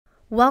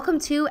Welcome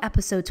to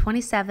episode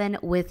 27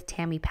 with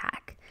Tammy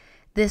Pack.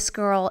 This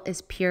girl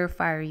is pure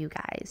fire, you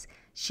guys.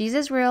 She's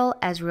as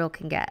real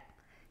can get.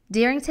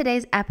 During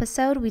today's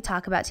episode, we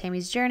talk about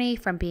Tammy's journey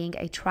from being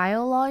a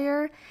trial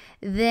lawyer,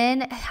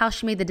 then how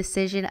she made the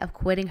decision of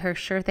quitting her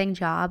sure thing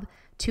job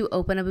to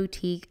open a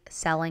boutique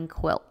selling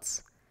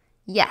quilts.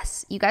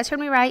 Yes, you guys heard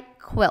me right,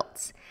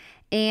 quilts.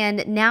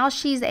 And now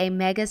she's a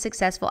mega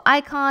successful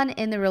icon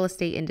in the real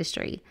estate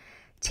industry.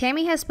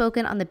 Tammy has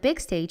spoken on the big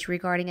stage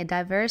regarding a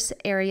diverse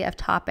area of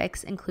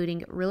topics,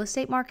 including real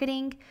estate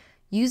marketing,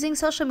 using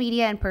social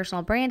media and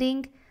personal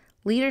branding,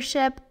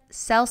 leadership,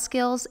 sales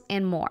skills,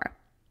 and more.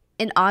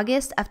 In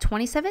August of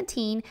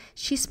 2017,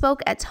 she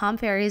spoke at Tom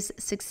Ferry's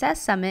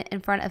Success Summit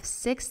in front of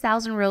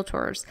 6,000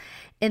 realtors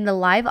in the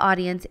live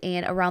audience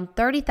and around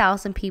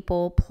 30,000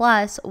 people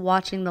plus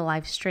watching the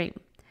live stream.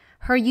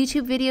 Her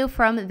YouTube video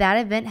from that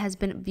event has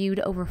been viewed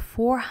over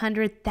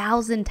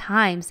 400,000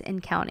 times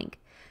and counting.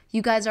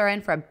 You guys are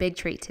in for a big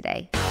treat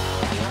today.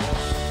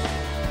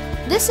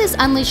 This is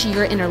Unleash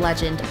Your Inner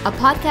Legend, a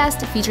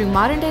podcast featuring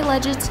modern-day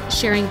legends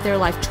sharing their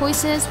life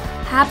choices,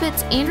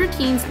 habits, and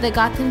routines that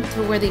got them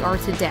to where they are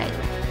today.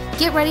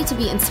 Get ready to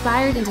be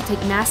inspired and to take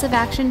massive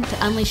action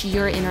to unleash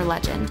your inner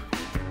legend.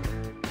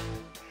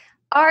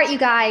 All right, you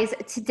guys,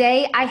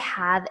 today I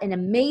have an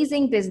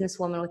amazing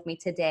businesswoman with me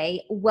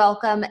today.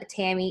 Welcome,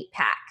 Tammy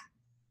Pack.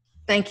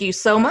 Thank you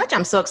so much.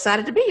 I'm so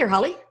excited to be here,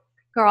 Holly.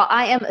 Girl,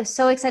 I am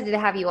so excited to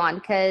have you on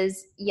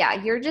because,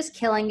 you're just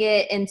killing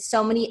it in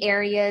so many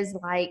areas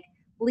like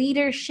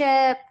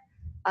leadership,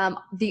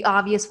 the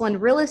obvious one,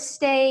 real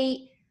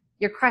estate.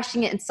 You're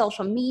crushing it in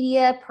social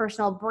media,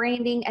 personal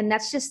branding, and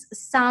that's just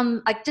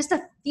just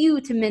a few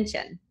to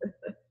mention.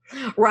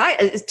 Right.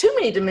 It's too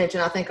many to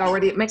mention, I think,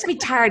 already. It makes me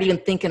tired even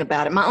thinking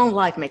about it. My own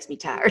life makes me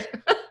tired.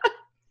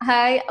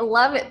 I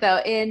love it, though.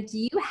 And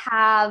you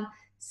have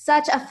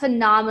such a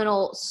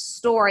phenomenal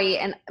story.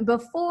 And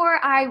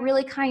before I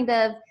really kind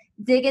of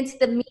dig into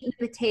the meat and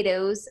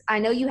potatoes, I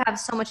know you have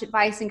so much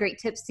advice and great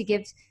tips to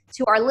give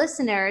to our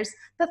listeners.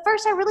 But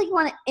first, I really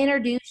want to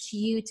introduce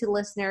you to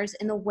listeners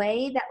in the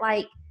way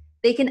that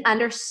they can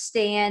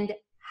understand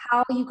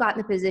how you got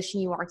in the position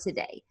you are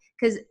today.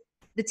 Because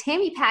the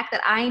Tammy Pack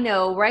that I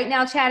know right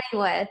now chatting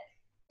with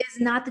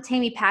is not the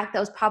Tammy Pack that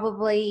was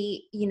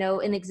probably,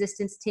 in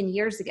existence 10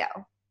 years ago.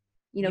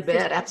 You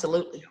bet,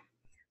 absolutely.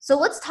 So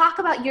let's talk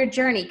about your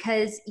journey,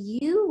 because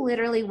you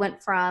literally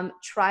went from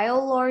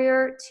trial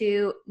lawyer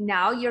to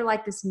now you're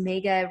like this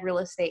mega real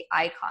estate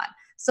icon.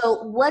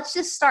 So let's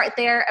just start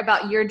there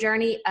about your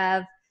journey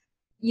of,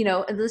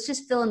 and let's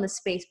just fill in the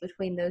space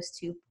between those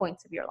 2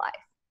 points of your life.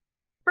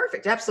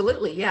 Perfect.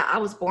 Absolutely. Yeah. I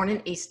was born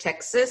in East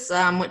Texas.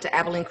 Went to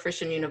Abilene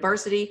Christian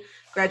University,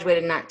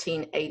 graduated in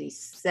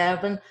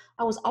 1987.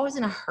 I was always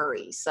in a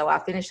hurry. So I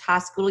finished high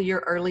school a year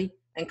early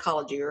and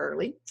college a year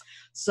early.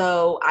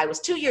 So I was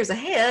 2 years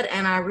ahead,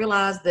 and I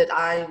realized that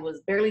I was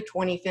barely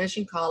 20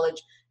 finishing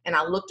college, and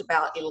I looked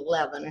about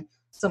 11.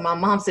 So my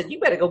mom said, you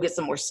better go get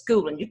some more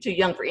schooling. You're too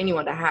young for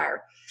anyone to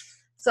hire.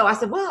 So I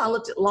said, well, I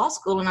looked at law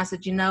school, and I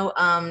said,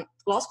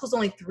 law school's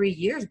only 3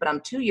 years, but I'm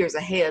 2 years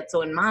ahead.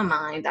 So in my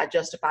mind, I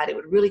justified it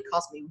would really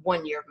cost me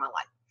 1 year of my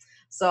life.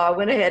 So I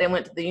went ahead and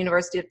went to the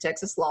University of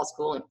Texas Law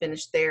School and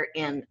finished there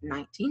in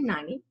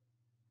 1990.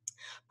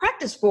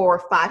 Practiced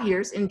for 5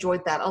 years,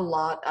 enjoyed that a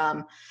lot.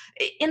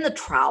 In the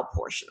trial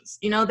portions,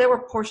 there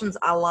were portions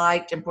I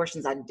liked and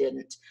portions I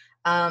didn't.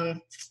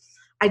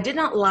 I did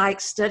not like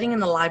studying in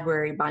the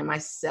library by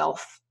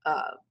myself,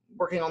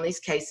 working on these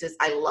cases.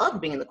 I loved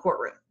being in the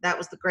courtroom. That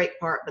was the great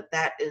part, but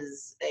that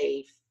is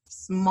a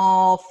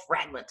small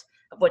fragment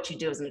of what you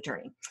do as an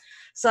attorney.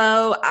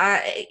 So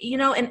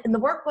and the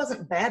work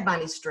wasn't bad by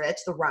any stretch,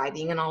 the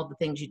writing and all the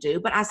things you do,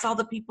 but I saw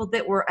the people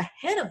that were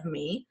ahead of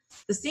me,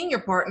 the senior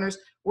partners,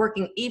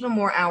 working even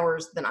more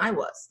hours than I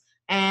was.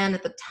 And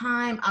at the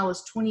time I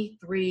was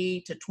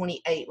 23 to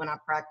 28 when I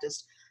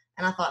practiced.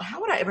 And I thought, how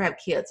would I ever have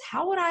kids?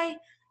 How would I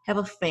have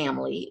a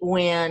family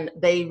when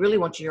they really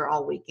want you here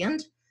all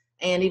weekend?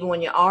 And even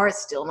when you are, it's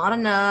still not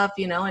enough,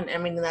 and I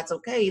mean, that's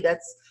okay.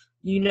 That's,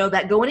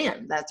 that going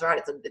in. That's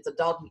right. It's a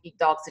dog eat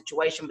dog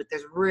situation, but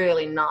there's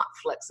really not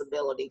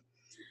flexibility.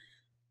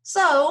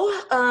 So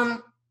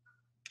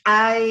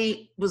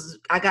I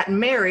got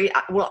married.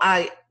 While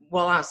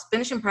I was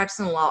finishing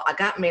practicing law, I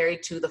got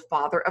married to the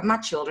father of my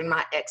children,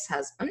 my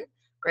ex-husband,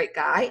 great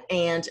guy.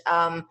 And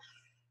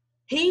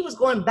he was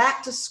going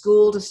back to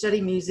school to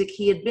study music.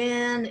 He had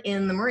been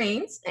in the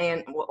Marines,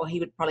 and he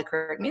would probably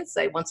correct me and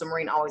say, once a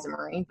Marine, always a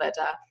Marine. But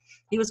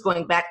he was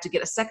going back to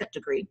get a second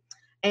degree.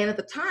 And at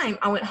the time,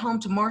 I went home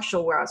to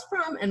Marshall, where I was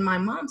from, and my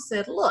mom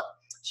said, look,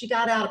 she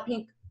got out a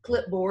pink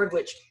clipboard,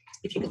 which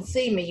if you could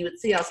see me, you would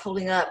see I was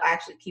holding up. I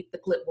actually keep the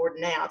clipboard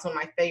now. It's one of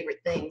my favorite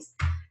things.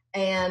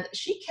 And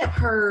she kept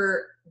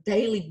her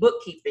daily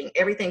bookkeeping,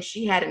 everything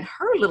she had in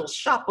her little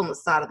shop on the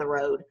side of the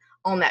road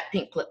on that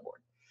pink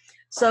clipboard.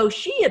 So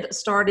she had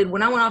started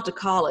when I went off to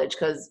college,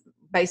 because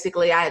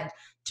basically I had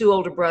 2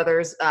 older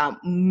brothers,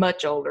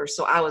 much older.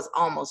 So I was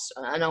almost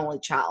an only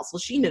child. So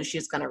she knew she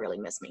was going to really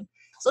miss me.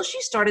 So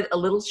she started a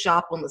little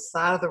shop on the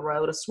side of the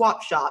road, a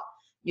swap shop,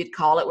 you'd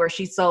call it, where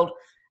she sold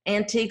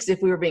antiques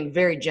if we were being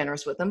very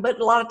generous with them. But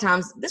a lot of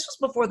times, this was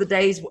before the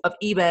days of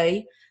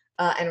eBay,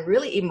 and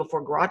really even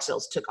before garage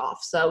sales took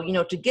off. So,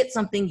 to get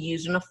something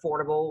used and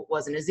affordable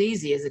wasn't as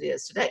easy as it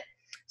is today.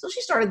 So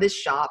she started this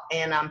shop,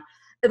 and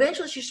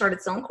eventually she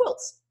started selling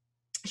quilts.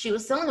 She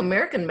was selling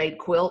American-made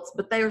quilts,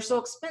 but they were so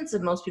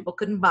expensive, most people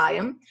couldn't buy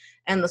them.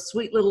 And the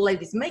sweet little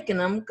ladies making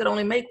them could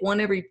only make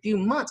one every few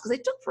months because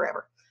they took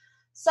forever.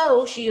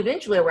 So she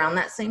eventually, around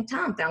that same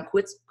time, found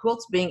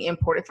quilts being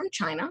imported from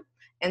China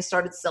and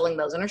started selling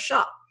those in her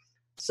shop.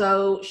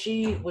 So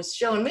she was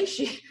showing me,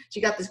 she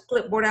got this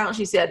clipboard out and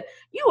she said,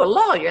 "You a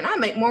lawyer and I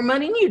make more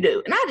money than you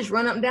do. And I just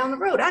run up and down the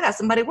road. I got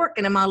somebody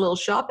working in my little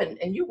shop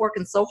and you're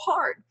working so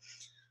hard."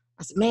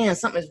 I said, "Man,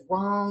 something is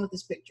wrong with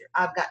this picture.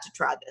 I've got to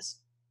try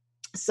this."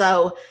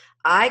 So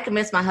I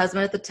convinced my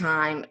husband at the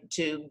time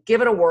to give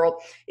it a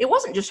whirl. It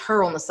wasn't just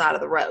her on the side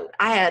of the road.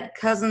 I had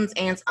cousins,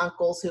 aunts,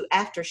 uncles who,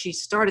 after she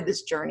started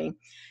this journey,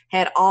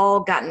 had all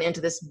gotten into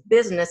this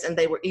business, and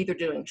they were either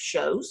doing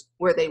shows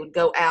where they would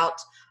go out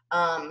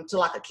to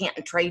like a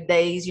Canton Trade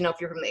Days, if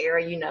you're from the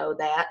area,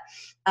 that.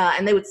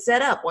 And they would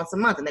set up once a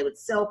month and they would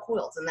sell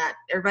quilts, and that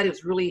everybody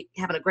was really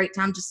having a great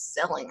time just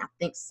selling. I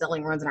think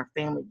selling runs in our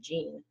family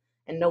gene,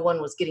 and no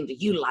one was getting to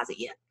utilize it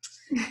yet.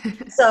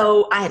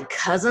 So I had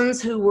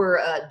cousins who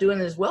were doing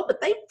it as well, but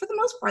they, for the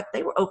most part,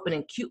 they were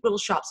opening cute little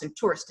shops in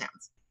tourist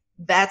towns.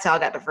 That's how I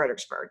got to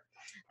Fredericksburg.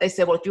 They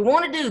said, "Well, if you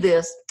want to do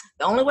this,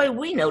 the only way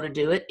we know to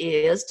do it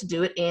is to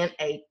do it in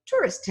a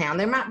tourist town.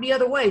 There might be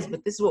other ways,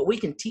 but this is what we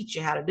can teach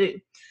you how to do."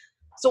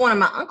 So one of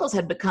my uncles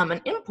had become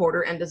an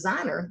importer and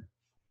designer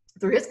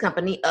through his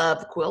company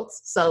of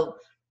quilts. So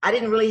I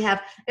didn't really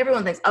have,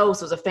 everyone thinks, "Oh,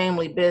 so it's a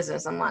family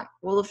business." I'm like,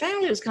 well, the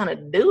family was kind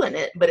of doing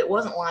it, but it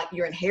wasn't like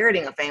you're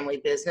inheriting a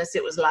family business.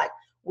 It was like,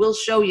 we'll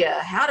show you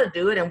how to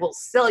do it and we'll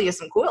sell you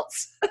some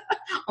quilts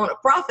on a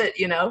profit,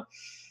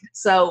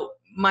 So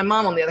my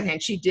mom, on the other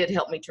hand, she did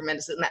help me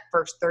tremendously in that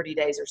first 30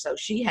 days or so.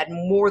 She had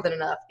more than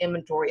enough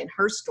inventory in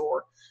her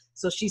store.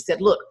 So she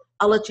said, "Look,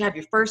 I'll let you have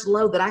your first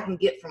load that I can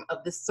get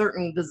of this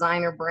certain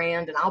designer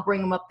brand, and I'll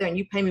bring them up there and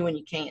you pay me when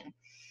you can."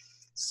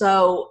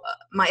 So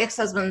my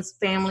ex-husband's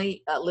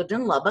family lived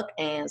in Lubbock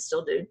and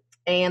still do.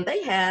 And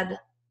they had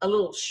a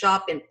little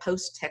shop in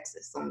Post,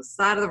 Texas on the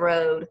side of the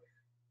road,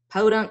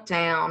 podunk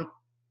town,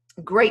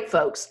 great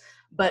folks.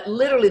 But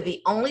literally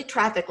the only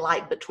traffic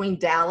light between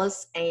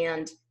Dallas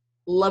and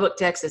Lubbock,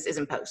 Texas is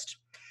in Post.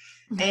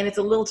 And it's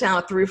a little town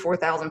of 3,000 or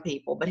 4,000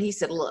 people. But he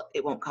said, "Look,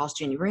 it won't cost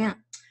you any rent.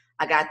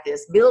 I got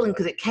this building,"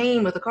 because it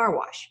came with a car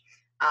wash.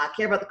 "I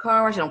care about the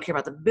car wash. I don't care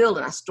about the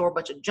building. I store a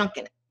bunch of junk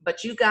in it.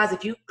 But you guys,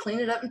 if you clean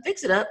it up and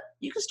fix it up,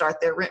 you can start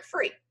there rent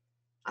free."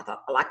 I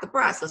thought, I like the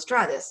price. Let's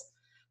try this.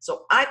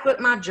 So I quit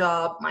my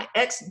job. My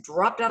ex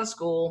dropped out of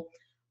school.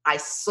 I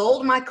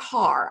sold my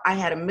car. I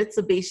had a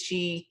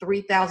Mitsubishi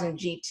 3000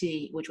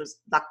 GT, which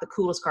was like the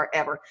coolest car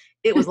ever.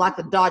 It was like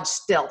the Dodge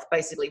Stealth,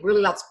 basically.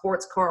 Really loud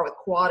sports car with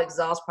quad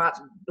exhaust pipes,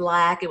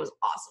 black. It was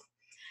awesome.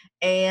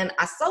 And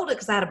I sold it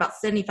because I had about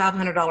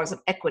 $7,500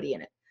 of equity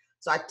in it.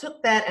 So I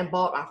took that and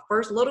bought my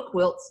first load of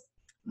quilts.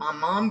 My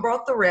mom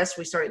brought the rest.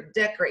 We started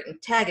decorating,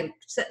 tagging,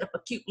 setting up a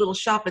cute little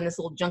shop in this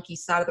little junky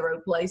side of the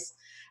road place.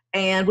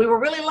 And we were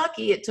really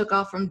lucky. It took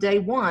off from day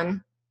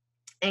one.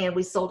 And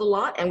we sold a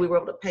lot, and we were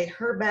able to pay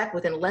her back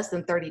within less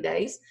than 30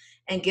 days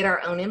and get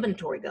our own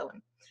inventory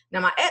going.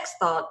 Now, my ex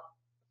thought,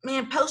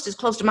 "Man, Post is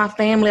close to my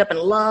family up in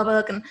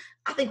Lubbock, and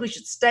I think we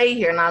should stay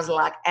here." And I was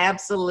like,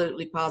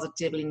 absolutely,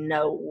 positively,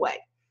 no way.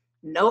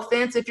 No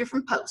offense if you're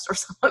from Post or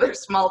some other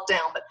small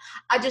town, but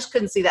I just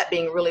couldn't see that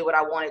being really what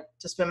I wanted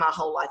to spend my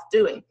whole life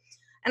doing.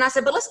 And I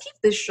said, "But let's keep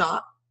this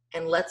shop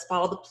and let's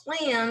follow the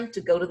plan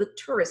to go to the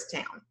tourist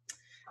town."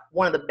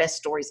 One of the best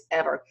stories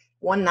ever.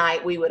 One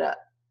night we would,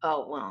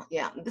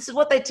 this is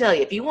what they tell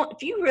you. If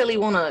you really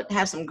want to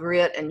have some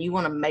grit and you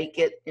want to make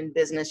it in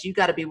business, you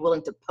got to be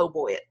willing to po'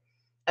 boy it,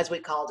 as we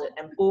called it.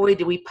 And boy,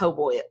 did we po'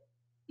 boy it.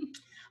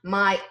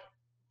 My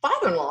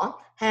father-in-law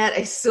had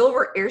a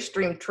silver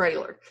Airstream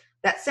trailer.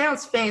 That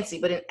sounds fancy,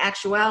 but in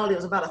actuality, it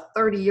was about a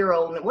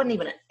 30-year-old, and it wasn't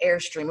even an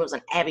Airstream. It was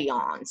an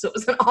Avion, so it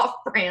was an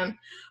off-brand.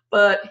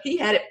 But he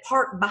had it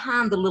parked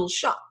behind the little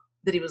shop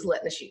that he was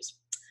letting us use.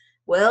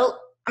 Well,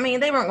 I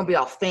mean, they weren't going to be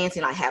all fancy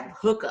and I have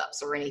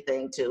hookups or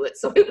anything to it,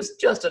 so it was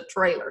just a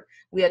trailer.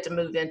 We had to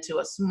move into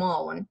a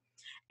small one.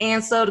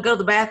 And so to go to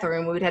the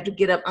bathroom, we would have to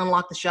get up,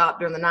 unlock the shop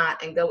during the night,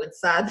 and go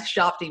inside the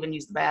shop to even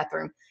use the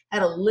bathroom.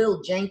 Had a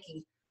little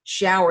janky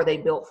shower they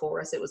built for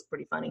us. It was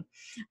pretty funny.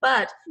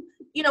 But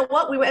you know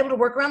what? We were able to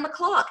work around the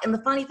clock. And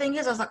the funny thing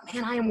is, I was like,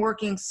 man, I am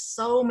working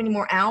so many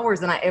more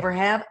hours than I ever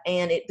have.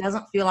 And it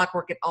doesn't feel like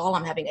work at all.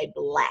 I'm having a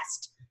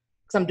blast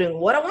because I'm doing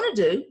what I want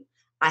to do.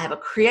 I have a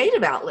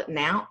creative outlet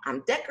now.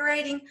 I'm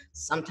decorating.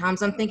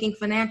 Sometimes I'm thinking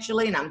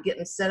financially, and I'm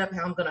getting set up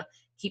how I'm going to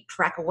keep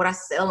track of what I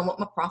sell and what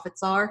my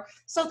profits are.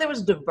 So there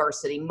was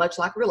diversity, much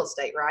like real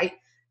estate, right?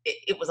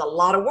 It was a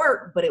lot of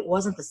work, but it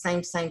wasn't the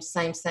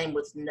same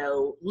with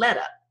no let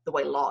up the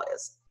way law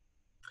is.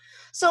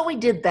 So we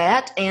did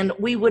that, and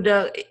we would,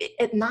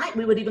 at night,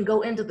 we would even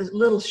go into the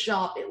little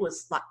shop. It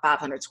was like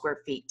 500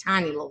 square feet,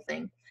 tiny little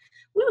thing.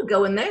 we would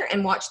go in there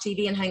and watch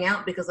TV and hang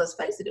out because, let's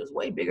face it, it was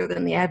way bigger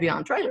than the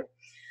Avion trailer.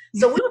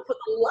 So we would put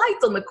the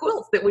lights on the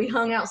quilts that we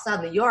hung outside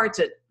in the yard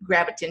to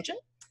grab attention.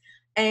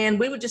 And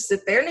we would just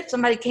sit there. And if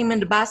somebody came in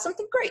to buy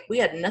something, great. We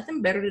had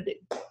nothing better to do.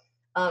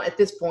 At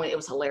this point, it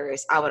was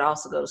hilarious. I would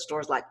also go to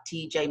stores like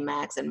TJ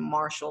Maxx and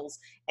Marshall's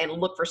and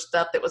look for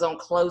stuff that was on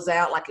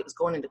closeout, like it was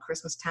going into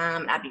Christmas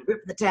time. And I'd be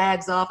ripping the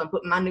tags off and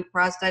putting my new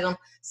price tag on,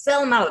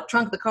 selling them out of the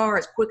trunk of the car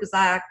as quick as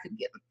I could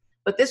get them.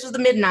 But this was the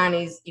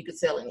mid-'90s. You could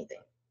sell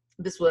anything.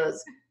 This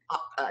was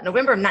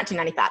November of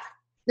 1995.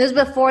 This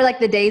was before like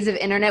the days of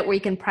internet where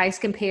you can price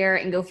compare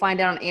and go find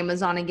it on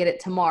Amazon and get it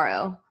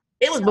tomorrow.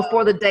 It was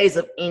before the days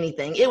of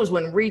anything. It was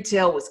when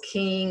retail was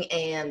king,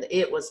 and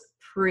it was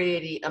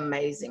pretty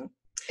amazing.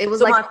 It was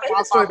so like my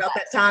favorite story about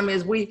that time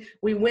is we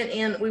went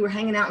in, we were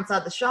hanging out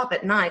inside the shop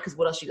at night because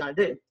what else are you going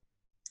to do?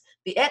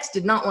 The ex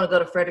did not want to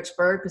go to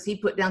Fredericksburg because he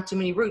put down too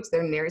many roots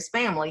there near his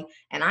family.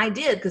 And I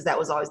did, because that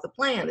was always the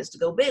plan, is to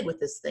go big with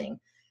this thing.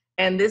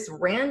 And this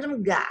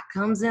random guy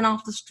comes in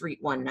off the street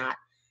one night,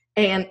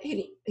 and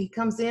he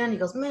comes in, he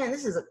goes, man,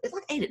 it's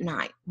like 8 at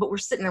night, but we're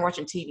sitting there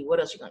watching TV. What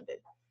else are you going to do?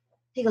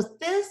 He goes,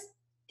 this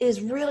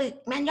is really,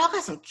 man, y'all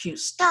got some cute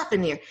stuff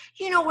in here.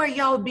 You know where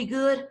y'all would be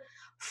good?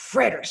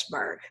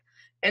 Fredericksburg.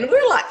 And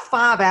we're like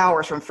 5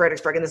 hours from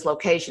Fredericksburg in this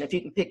location, if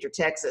you can picture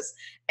Texas.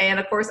 And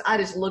of course, I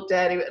just looked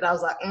at him and I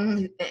was like,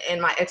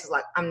 and my ex was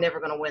like, I'm never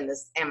going to win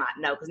this. Am I?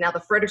 No, because now the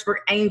Fredericksburg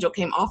Angel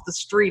came off the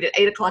street at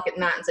 8 o'clock at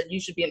night and said,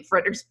 you should be in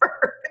Fredericksburg.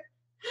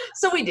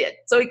 So we did.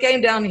 So he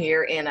came down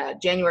here in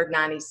January of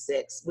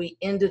 96. We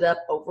ended up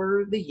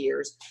over the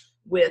years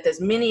with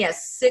as many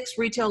as 6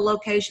 retail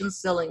locations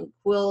selling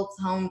quilts,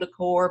 home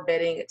decor,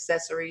 bedding,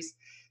 accessories,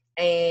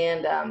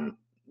 and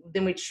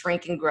then we'd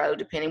shrink and grow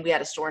depending. We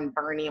had a store in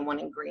Bernie and one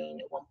in Green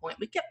at one point.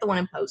 We kept the one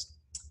in Post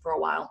for a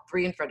while,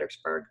 3 in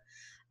Fredericksburg.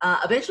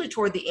 Eventually,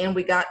 toward the end,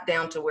 we got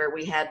down to where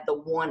we had the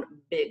one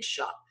big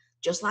shop.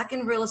 Just like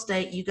in real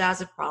estate, you guys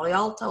have probably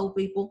all told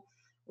people,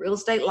 real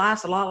estate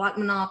life's a lot like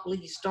Monopoly.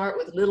 You start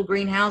with little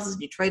greenhouses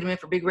and you trade them in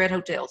for big red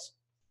hotels.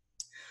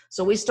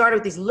 So we started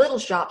with these little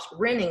shops,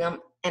 renting them,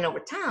 and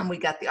over time, we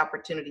got the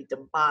opportunity to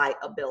buy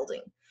a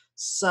building.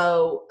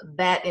 So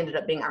that ended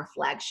up being our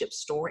flagship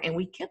store, and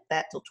we kept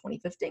that till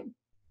 2015.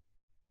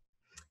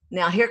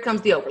 Now, here comes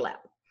the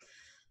overlap.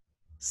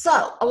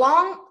 So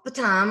along the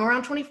time,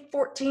 around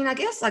 2014, I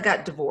guess, I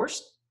got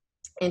divorced.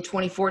 In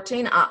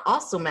 2014, I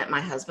also met my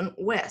husband,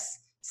 Wes.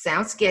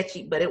 Sounds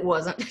sketchy, but it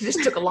wasn't. It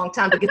just took a long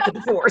time to get the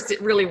divorce.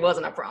 It really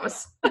wasn't, I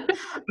promise.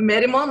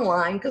 Met him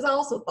online because I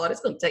also thought it's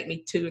going to take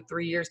me 2 or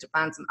 3 years to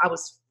find some. I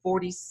was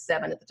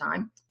 47 at the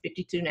time,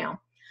 52 now.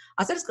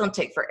 I said it's going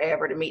to take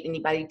forever to meet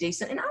anybody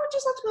decent, and I would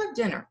just like to go have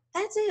dinner.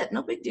 That's it.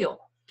 No big deal.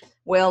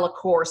 Well, of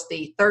course,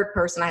 the third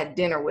person I had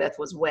dinner with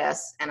was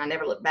Wes, and I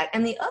never looked back.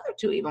 And the other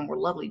 2 even were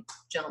lovely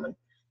gentlemen.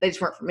 They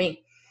just weren't for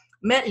me.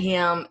 Met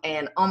him,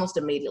 and almost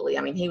immediately,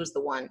 I mean, he was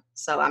the one.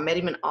 So I met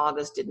him in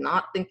August, did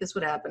not think this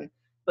would happen,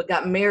 but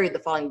got married the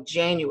following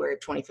January of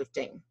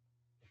 2015.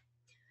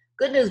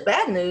 Good news,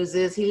 bad news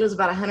is he lives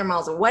about 100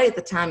 miles away at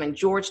the time in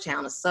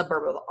Georgetown, a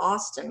suburb of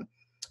Austin.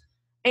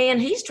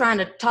 And he's trying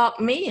to talk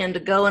me into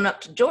going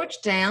up to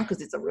Georgetown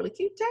because it's a really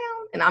cute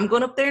town. And I'm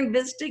going up there and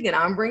visiting, and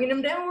I'm bringing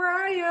him down where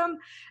I am.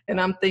 And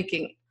I'm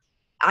thinking,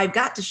 I've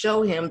got to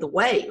show him the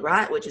way,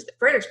 right? Which is that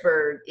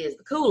Fredericksburg is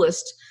the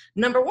coolest.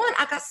 Number one,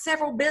 I got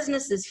several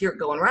businesses here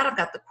going, right? I've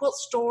got the quilt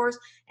stores,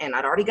 and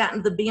I'd already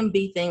gotten the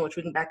B&B thing, which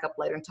we can back up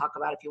later and talk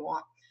about if you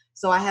want.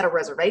 So I had a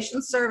reservation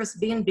service,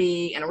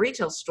 B&B, and a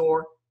retail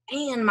store,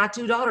 and my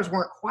 2 daughters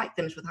weren't quite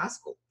finished with high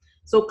school.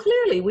 So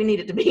clearly we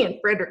needed to be in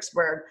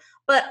Fredericksburg,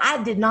 but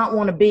I did not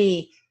want to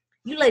be,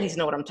 you ladies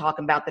know what I'm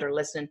talking about that are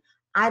listening.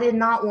 I did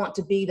not want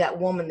to be that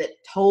woman that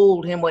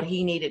told him what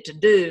he needed to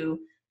do,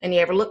 and he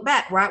ever looked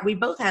back, right? We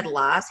both had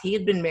lives. He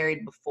had been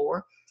married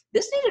before.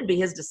 This needed to be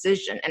his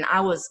decision, and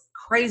I was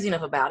crazy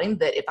enough about him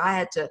that if I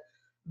had to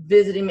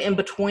visit him in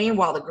between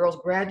while the girls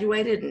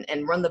graduated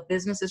and run the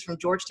businesses from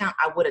Georgetown,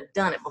 I would have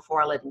done it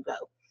before I let him go.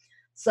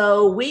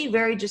 So we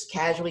very just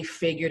casually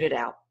figured it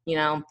out. You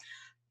know,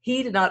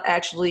 he did not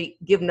actually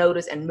give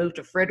notice and move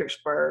to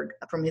Fredericksburg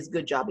from his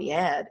good job he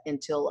had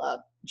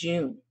until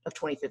June of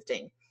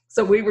 2015.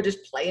 So we were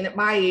just playing it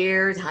by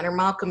ear,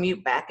 100-mile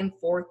commute back and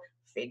forth,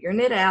 figuring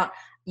it out.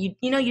 You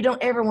know, you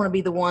don't ever want to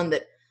be the one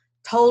that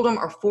told him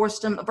or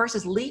forced him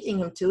versus leading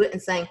him to it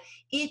and saying,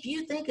 if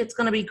you think it's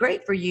going to be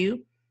great for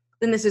you,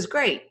 then this is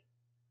great.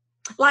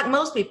 Like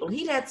most people,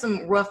 he'd had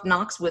some rough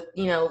knocks with,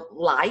 you know,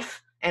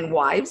 life and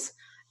wives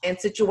and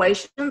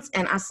situations.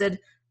 And I said,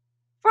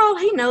 for all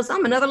he knows,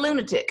 I'm another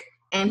lunatic.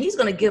 And he's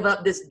going to give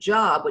up this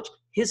job, which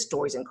his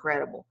story's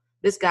incredible.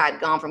 This guy had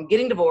gone from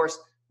getting divorced,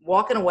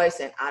 walking away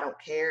saying, I don't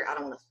care. I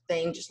don't want a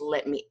thing. Just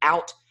let me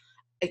out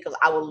because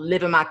I will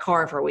live in my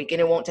car for a week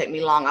and it won't take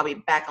me long. I'll be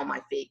back on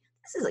my feet.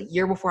 This is a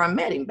year before I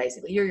met him,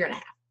 basically, year and a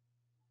half.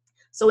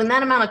 So in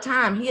that amount of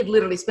time, he had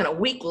literally spent a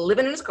week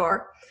living in his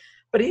car.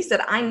 But he said,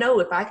 I know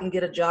if I can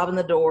get a job in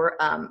the door.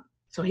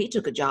 So he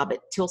took a job at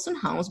Tilson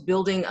Homes,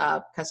 building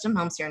custom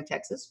homes here in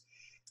Texas.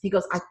 He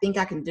goes, I think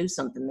I can do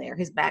something there.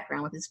 His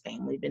background with his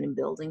family had been in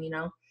building, you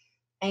know.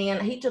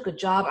 And he took a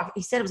job.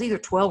 He said it was either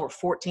 $12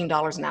 or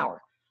 $14 an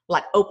hour,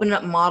 like opening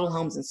up model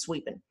homes and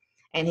sweeping.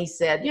 And he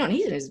said, and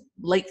he's in his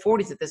late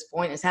 40s at this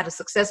point, has had a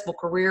successful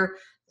career,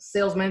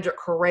 sales manager at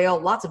Corral,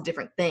 lots of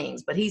different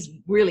things, but he's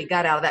really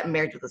got out of that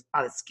marriage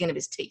by the skin of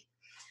his teeth.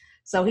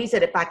 So he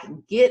said, if I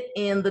can get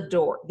in the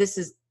door, this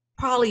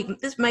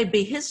may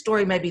be his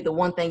story, may be the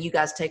one thing you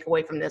guys take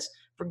away from this,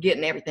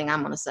 forgetting everything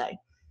I'm going to say.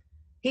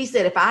 He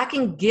said, if I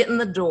can get in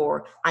the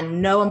door, I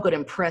know I'm going to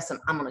impress him.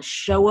 I'm going to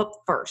show up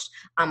first.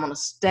 I'm going to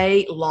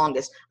stay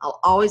longest. I'll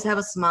always have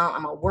a smile.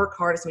 I'm going to work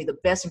hardest and be the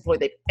best employee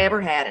they've ever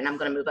had, and I'm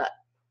going to move up.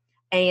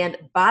 And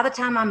by the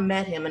time I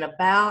met him, in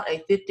about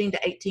a 15 to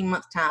 18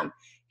 month time,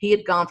 he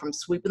had gone from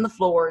sweeping the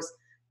floors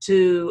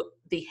to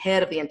the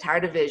head of the entire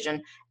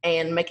division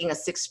and making a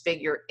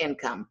 6-figure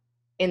income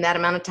in that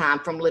amount of time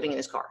from living in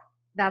his car.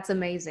 That's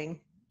amazing.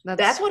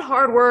 That's what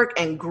hard work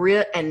and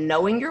grit and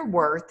knowing your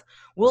worth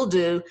will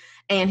do.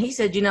 And he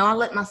said, I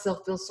let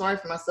myself feel sorry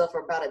for myself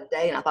for about a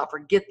day. And I thought,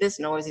 forget this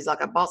noise. He's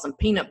like, I bought some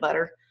peanut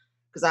butter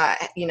because I,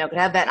 could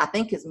have that. And I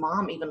think his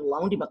mom even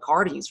loaned him a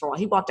car to use for a while.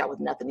 He walked out with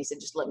nothing. He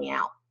said, just let me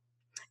out.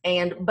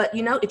 But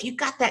if you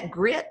got that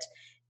grit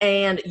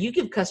and you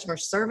give customer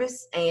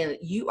service and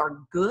you are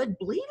good,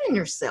 believe in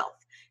yourself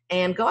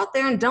and go out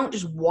there and don't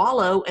just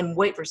wallow and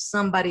wait for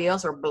somebody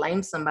else or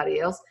blame somebody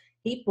else.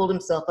 He pulled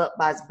himself up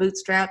by his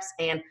bootstraps.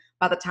 And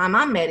by the time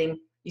I met him,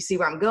 you see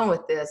where I'm going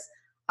with this,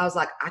 I was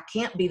like, I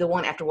can't be the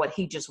one after what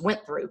he just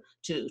went through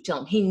to tell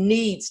him he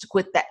needs to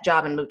quit that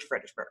job and move to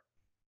Fredericksburg,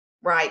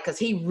 right? Because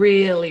he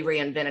really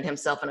reinvented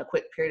himself in a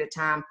quick period of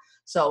time.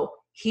 So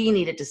he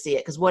needed to see it.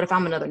 Because what if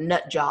I'm another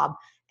nut job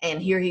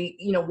and here he,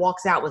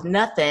 walks out with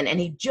nothing and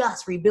he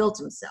just rebuilt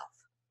himself.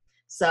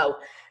 So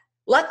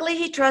luckily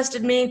he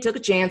trusted me, took a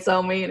chance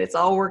on me, and it's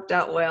all worked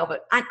out well.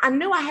 But I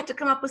knew I had to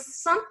come up with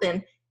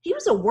something. He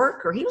was a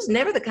worker. He was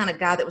never the kind of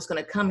guy that was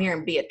going to come here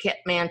and be a kept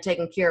man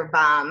taken care of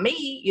by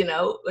me,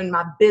 in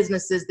my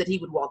businesses that he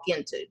would walk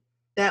into.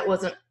 That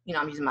wasn't,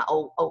 I'm using my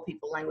old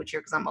people language here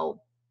because I'm old.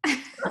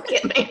 I'm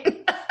kept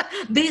man.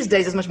 These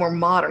days it's much more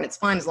modern. It's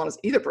fine as long as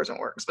either person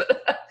works. But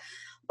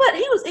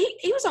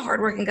he was a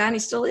hardworking guy, and he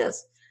still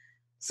is.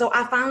 So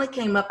I finally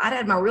came up. I'd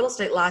had my real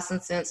estate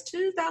license since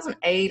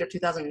 2008 or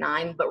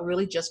 2009, but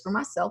really just for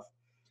myself.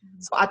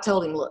 So I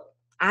told him, look,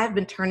 I've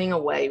been turning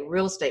away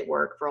real estate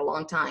work for a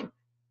long time.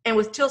 And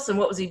with Tilson,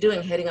 what was he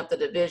doing heading up the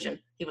division?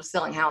 He was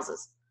selling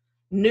houses.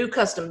 New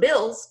custom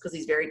bills, because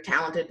he's very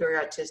talented, very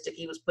artistic.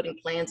 He was putting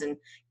plans in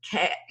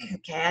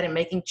CAD and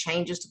making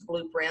changes to the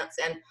blueprints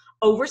and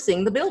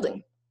overseeing the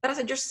building. But I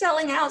said, you're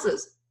selling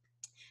houses.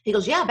 He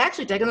goes, yeah, I've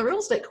actually taken the real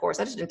estate course.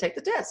 I just didn't take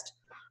the test.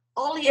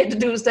 All he had to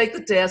do was take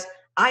the test.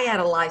 I had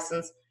a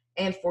license.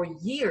 And for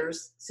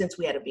years, since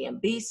we had a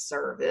B&B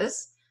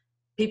service,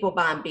 people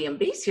buying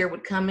B&Bs here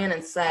would come in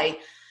and say,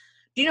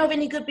 do you know of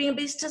any good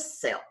B&Bs to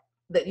sell?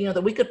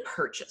 That we could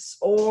purchase,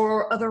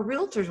 or other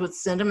realtors would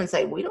send them and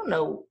say, we don't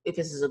know if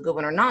this is a good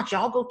one or not.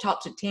 Y'all go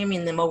talk to Tammy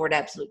and them over at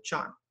Absolute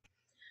Charm.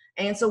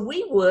 And so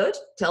we would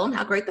tell them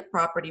how great the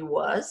property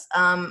was,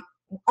 on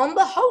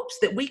the hopes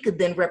that we could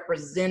then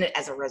represent it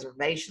as a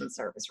reservation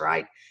service,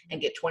 right?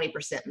 And get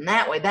 20% in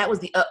that way. That was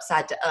the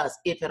upside to us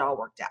if it all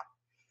worked out.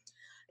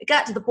 It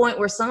got to the point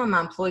where some of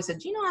my employees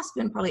said, I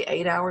spend probably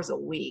 8 hours a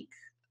week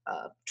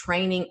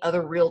training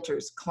other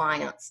realtors,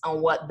 clients on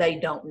what they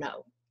don't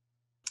know.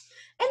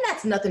 And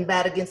that's nothing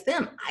bad against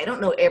them. I don't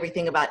know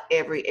everything about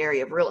every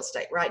area of real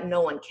estate, right?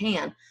 No one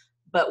can.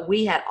 But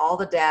we had all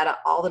the data,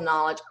 all the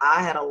knowledge.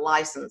 I had a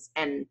license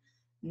and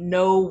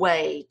no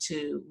way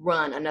to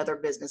run another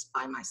business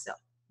by myself.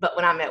 But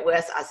when I met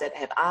Wes, I said,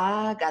 have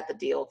I got the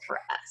deal for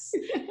us?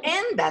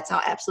 And that's how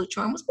Absolute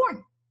Charm was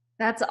born.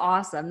 That's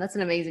awesome. That's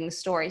an amazing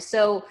story.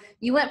 So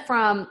you went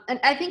from, and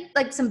I think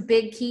like some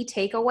big key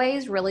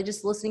takeaways, really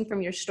just listening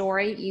from your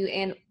story, you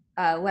and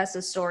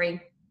Wes's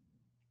story,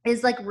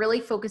 is like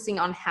really focusing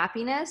on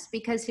happiness.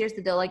 Because here's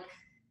the deal, like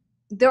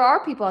there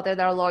are people out there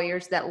that are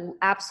lawyers that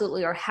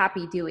absolutely are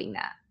happy doing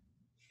that.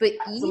 But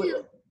absolutely.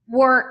 You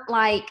weren't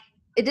like,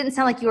 it didn't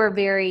sound like you were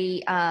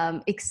very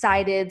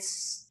excited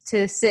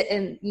to sit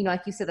and,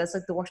 like you said, that's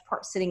like the worst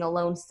part, sitting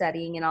alone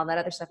studying and all that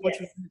other stuff, yes, which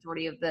was the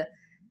majority of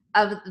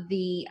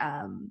the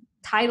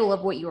title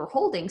of what you were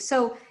holding.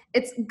 So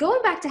it's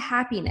going back to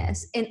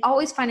happiness and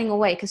always finding a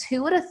way. Because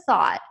who would have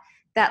thought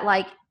that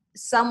like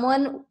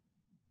someone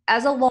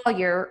as a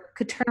lawyer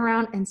could turn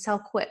around and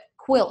sell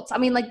quilts? I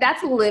mean, like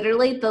that's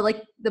literally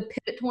the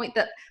pivot point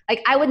that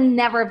like I would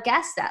never have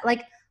guessed that.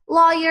 Like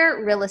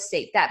lawyer, real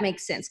estate, that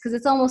makes sense because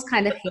it's almost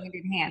kind of hand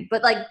in hand.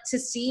 But like to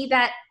see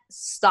that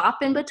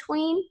stop in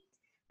between,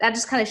 that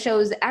just kind of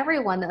shows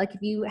everyone that like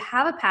if you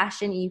have a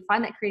passion and you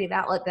find that creative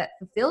outlet that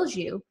fulfills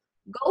you,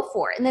 go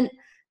for it. And then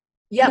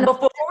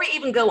before we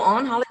even go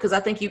on, Holly, because I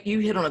think you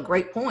hit on a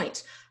great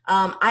point.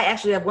 I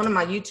actually have one of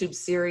my YouTube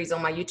series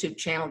on my YouTube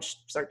channel,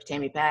 search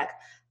Tammy Pack,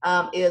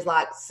 is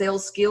like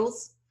sales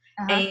skills.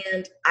 Uh-huh.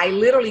 And I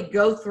literally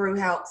go through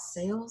how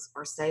sales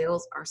are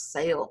sales are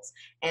sales.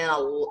 And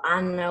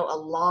I know a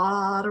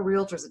lot of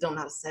realtors that don't know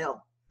how to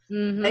sell.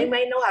 Mm-hmm. They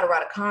may know how to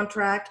write a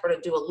contract or to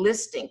do a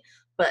listing,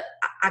 but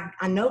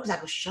I know because I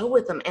go show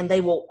with them, and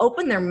they will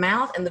open their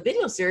mouth, and the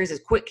video series is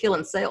Quick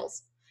Killing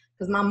Sales.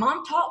 Because my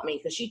mom taught me,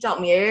 because she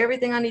taught me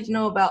everything I need to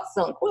know about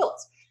selling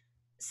quilts,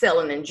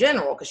 selling in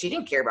general, because she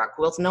didn't care about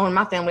quilts. No one in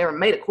my family ever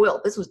made a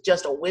quilt. This was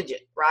just a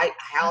widget, right?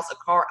 A house, a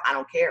car, I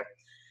don't care.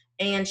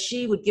 And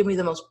she would give me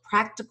the most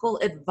practical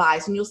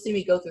advice. And you'll see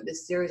me go through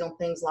this series on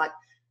things like,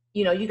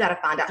 you know, you got to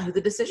find out who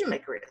the decision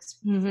maker is.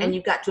 And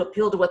you've got to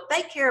appeal to what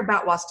they care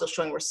about while still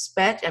showing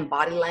respect and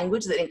body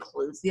language that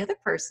includes the other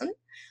person.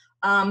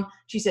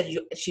 She said,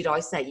 she'd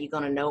always say, you're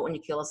going to know it when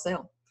you kill a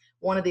sale.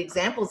 One of the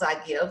examples I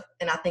give,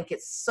 and I think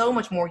it's so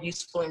much more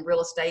useful in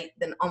real estate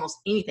than almost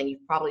anything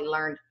you've probably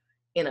learned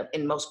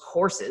in most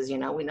courses, you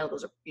know, we know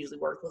those are usually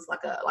worthless,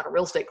 like a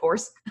real estate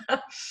course,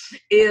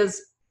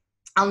 is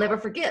I'll never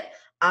forget.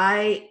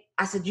 I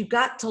said, you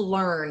got to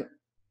learn,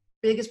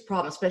 biggest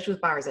problem, especially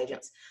with buyer's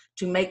agents,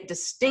 to make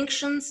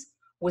distinctions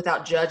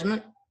without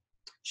judgment,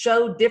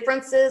 show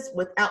differences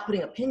without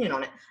putting opinion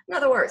on it. In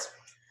other words,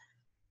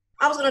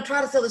 I was going to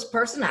try to sell this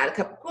person. I had a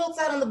couple quilts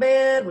out on the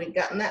bed. We'd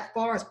gotten that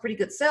far. I was a pretty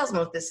good salesman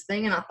with this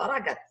thing, and I thought, I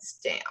got this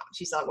down.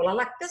 She said, well, I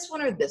like this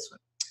one or this one.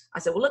 I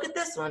said, well, look at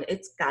this one.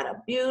 It's got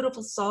a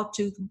beautiful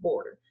sawtooth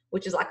border,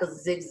 which is like a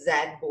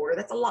zigzag border.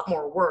 That's a lot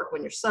more work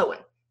when you're sewing.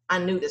 I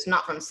knew this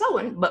not from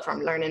sewing, but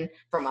from learning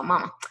from my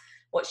mama,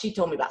 what she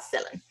told me about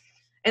selling.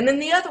 And then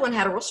the other one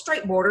had a real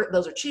straight border.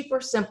 Those are cheaper,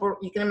 simpler.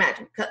 You can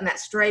imagine cutting that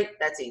straight,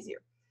 that's easier.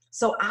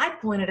 So I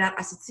pointed out,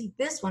 I said, see,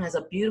 this one has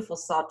a beautiful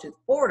sawtooth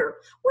border.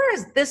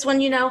 Whereas this one,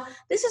 you know,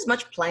 this is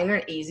much plainer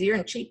and easier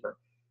and cheaper.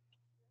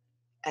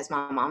 As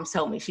my mom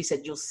told me, she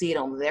said, you'll see it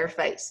on their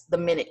face the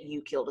minute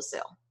you kill the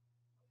sale.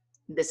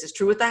 This is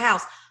true with the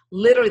house.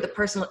 Literally the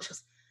person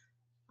goes,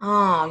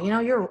 oh, you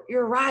know,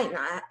 you're right.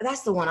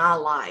 That's the one I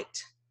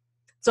liked.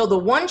 So the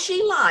one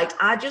she liked,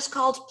 I just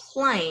called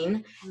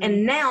plain.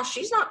 And now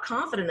she's not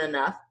confident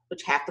enough,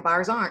 which half the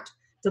buyers aren't,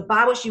 to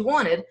buy what she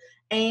wanted.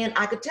 And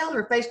I could tell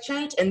her face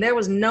changed, and there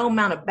was no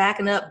amount of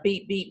backing up,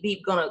 beep, beep,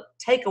 beep, going to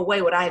take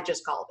away what I had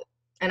just called it.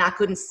 And I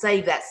couldn't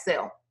save that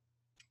sale.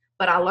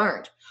 But I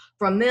learned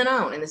from then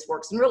on, and this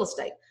works in real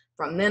estate,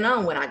 from then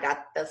on, when I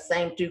got the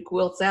same two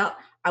quilts out,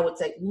 I would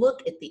say,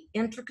 look at the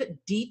intricate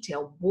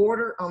detail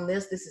border on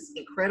this. This is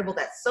incredible.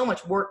 That's so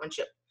much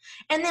workmanship.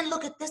 And then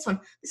look at this one.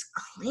 This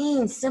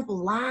clean, simple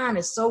line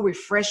is so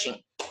refreshing.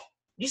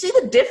 You see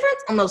the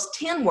difference on those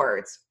 10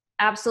 words?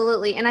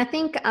 Absolutely. And I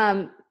think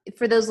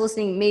for those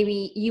listening,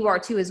 maybe you are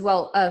too as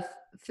well,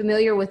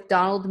 familiar with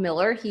Donald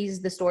Miller.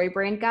 He's the story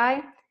brand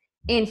guy.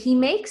 And he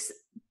makes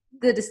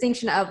the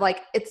distinction of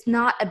like, it's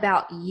not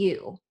about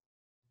you.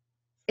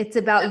 It's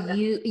about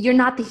you. You're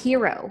not the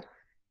hero.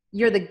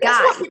 You're the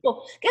guy.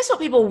 Guess what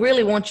people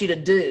really want you to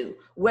do,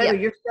 whether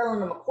you're selling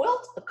them a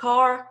quilt, a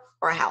car,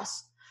 or a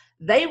house.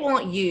 They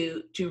want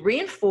you to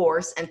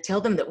reinforce and tell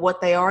them that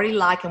what they already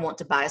like and want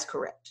to buy is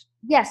correct.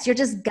 Yes, you're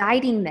just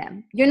guiding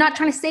them. You're not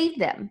trying to save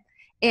them.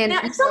 And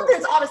now, if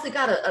something's obviously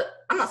got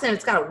I'm not saying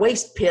it's got a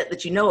waste pit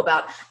that you know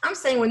about. I'm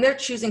saying when they're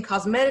choosing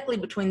cosmetically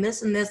between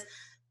this and this,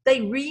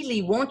 they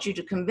really want you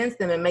to convince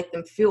them and make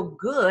them feel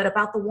good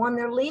about the one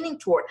they're leaning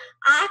toward.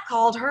 I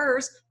called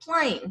hers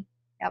plain.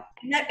 Yep.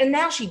 And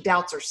now she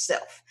doubts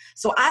herself.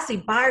 So I see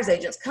buyer's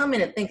agents come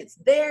in and think it's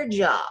their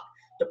job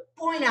to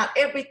point out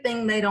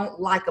everything they don't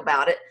like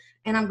about it.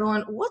 And I'm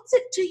going, what's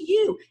it to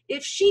you?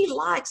 If she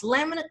likes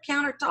laminate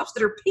countertops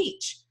that are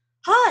peach,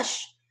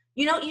 hush.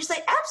 You know, you say,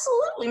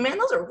 absolutely, man,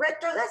 those are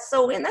retro. That's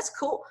so in. That's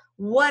cool.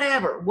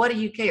 Whatever. What do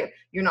you care?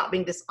 You're not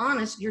being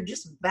dishonest. You're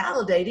just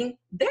validating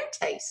their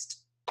taste.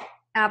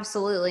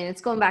 Absolutely. And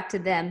it's going back to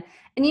them.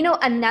 And, you know,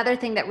 another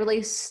thing that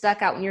really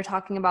stuck out when you're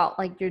talking about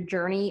like your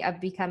journey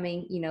of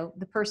becoming, you know,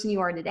 the person you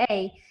are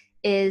today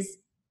is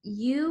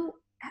you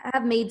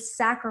have made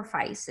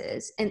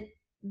sacrifices. And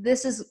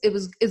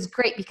it's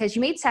great because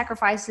you made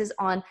sacrifices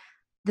on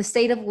the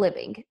state of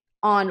living,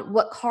 on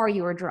what car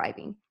you were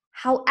driving.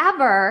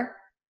 However,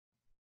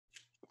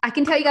 I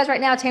can tell you guys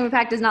right now, Tammy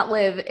Pack does not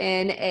live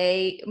in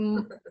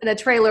a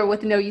trailer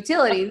with no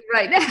utilities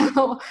right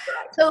now.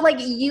 So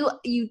like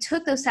you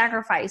took those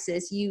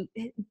sacrifices, you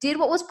did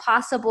what was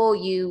possible.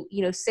 You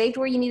saved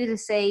where you needed to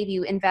save,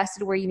 you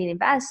invested where you need to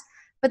invest.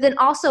 But then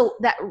also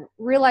that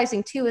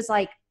realizing too is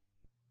like,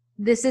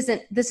 this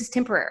is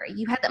temporary.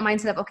 You had that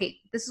mindset of, okay,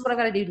 this is what I've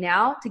got to do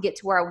now to get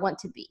to where I want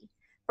to be.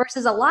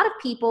 Versus a lot of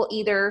people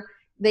either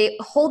they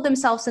hold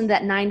themselves in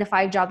that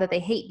 9-to-5 job that they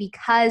hate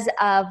because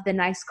of the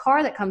nice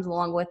car that comes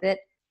along with it.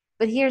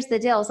 But here's the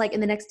deal. It's like in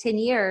the next 10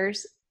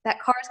 years,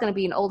 that car is going to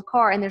be an old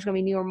car and there's going to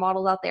be newer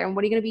models out there. And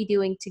what are you going to be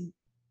doing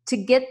to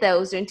get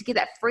those and to get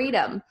that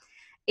freedom?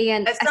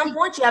 And at some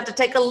point you have to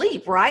take a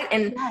leap, right?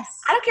 And yes.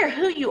 I don't care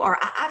who you are.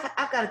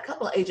 I've got a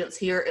couple of agents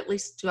here, at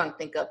least two I can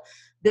think of,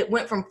 that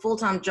went from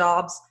full-time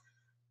jobs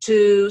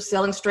to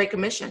selling straight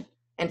commission.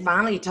 And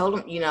finally you told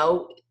them, you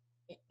know,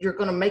 you're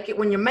going to make it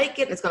when you make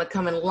it, and it's going to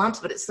come in lumps.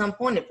 But at some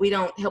point, if we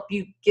don't help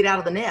you get out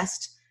of the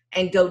nest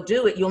and go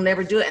do it, you'll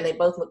never do it. And they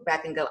both look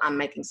back and go, I'm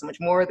making so much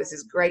more. This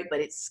is great, but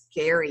it's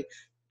scary.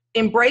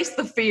 Embrace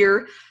the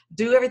fear.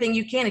 Do everything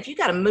you can. If you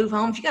got to move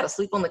home, if you got to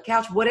sleep on the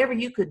couch, whatever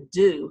you could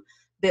do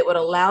that would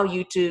allow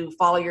you to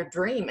follow your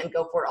dream and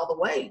go for it all the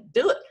way.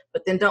 Do it.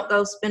 But then don't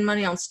go spend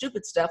money on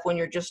stupid stuff when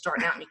you're just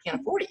starting out and you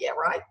can't afford it yet,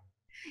 right?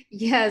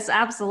 Yes,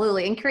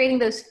 absolutely. And creating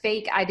those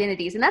fake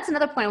identities. And that's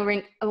another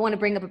point I want to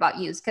bring up about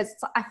you, because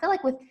I feel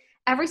like with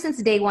ever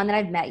since day one that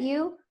I've met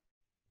you,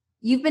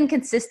 you've been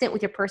consistent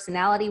with your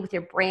personality, with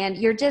your brand.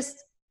 You're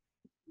just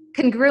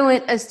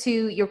congruent as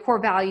to your core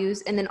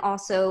values, and then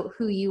also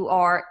who you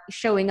are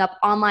showing up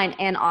online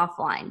and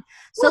offline.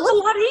 So Well, it's a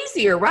lot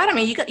easier, right? I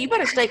mean, you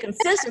better stay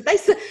consistent. They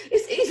said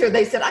it's easier.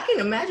 They said, I can't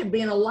imagine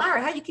being a liar.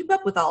 How do you keep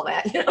up with all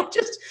that?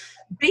 Just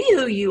be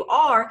who you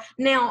are.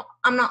 Now,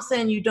 I'm not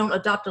saying you don't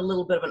adopt a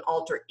little bit of an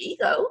alter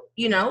ego.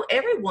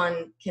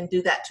 Everyone can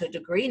do that to a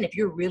degree. And if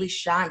you're really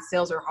shy and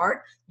sales are hard,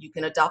 you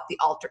can adopt the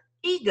alter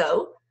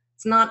ego.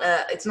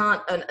 It's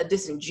not a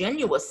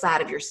disingenuous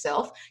side of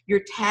yourself.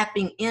 You're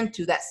tapping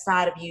into that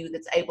side of you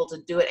that's able to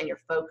do it, and you're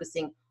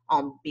focusing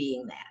on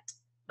being that.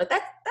 But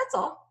that's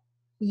all.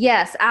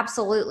 yes,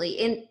 absolutely.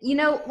 And,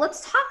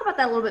 let's talk about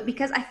that a little bit,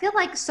 because I feel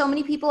like so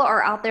many people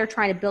are out there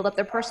trying to build up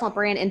their personal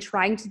brand and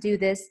trying to do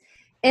this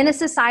in a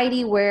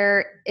society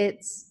where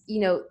it's,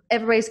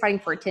 everybody's fighting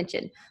for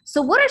attention.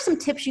 So what are some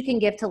tips you can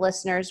give to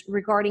listeners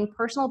regarding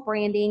personal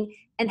branding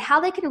and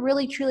how they can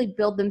really truly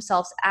build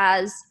themselves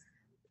as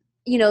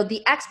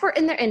the expert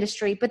in their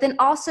industry, but then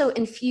also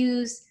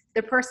infuse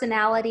their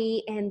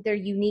personality and their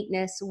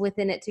uniqueness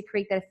within it to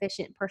create that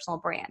efficient personal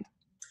brand?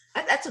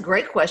 That's a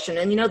great question.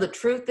 And the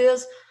truth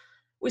is,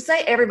 we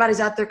say everybody's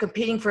out there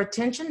competing for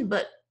attention,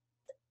 but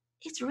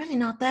it's really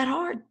not that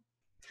hard.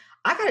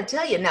 I got to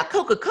tell you now,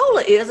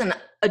 Coca-Cola is, and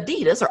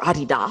Adidas, or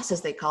Adidas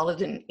as they call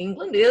it in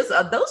England, is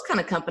those kind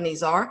of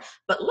companies are.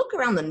 But look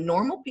around the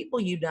normal people.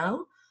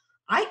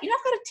 I've got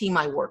a team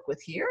I work with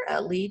here,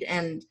 a lead,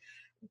 and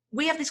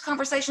we have these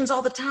conversations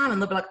all the time,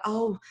 and they'll be like,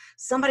 oh,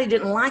 somebody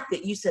didn't like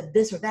that you said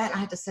this or that, and I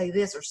had to say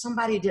this, or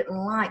somebody didn't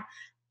like.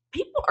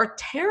 People are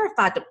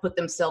terrified to put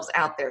themselves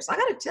out there. So I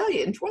got to tell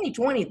you, in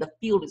 2020, the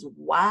field is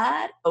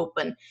wide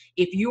open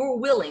if you're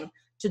willing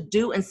to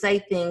do and say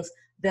things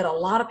that a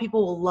lot of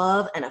people will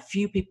love and a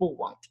few people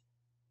won't.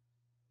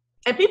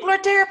 And people are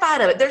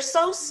terrified of it. They're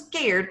so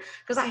scared,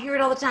 because I hear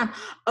it all the time.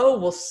 Oh,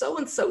 well,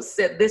 so-and-so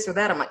said this or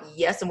that. I'm like,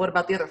 yes, and what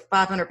about the other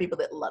 500 people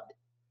that loved it?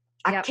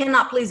 I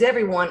cannot please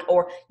everyone.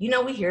 Or, we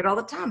hear it all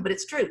the time, but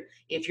it's true.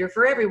 If you're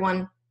for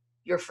everyone,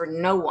 you're for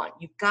no one.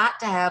 You've got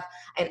to have,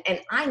 and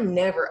I'm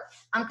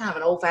kind of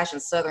an old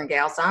fashioned Southern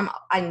gal. So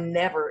I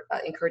never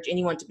encourage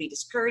anyone to be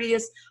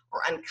discourteous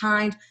or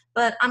unkind,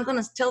 but I'm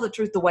going to tell the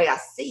truth the way I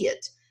see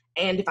it.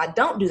 And if I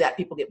don't do that,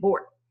 people get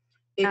bored.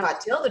 If I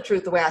tell the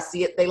truth the way I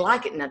see it, they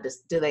like it. Now,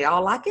 do they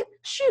all like it?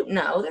 Shoot,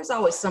 no, there's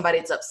always somebody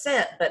that's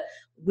upset, but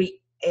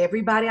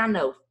everybody I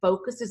know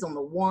focuses on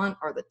the one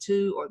or the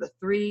two or the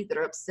three that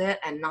are upset,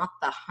 and not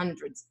the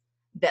hundreds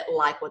that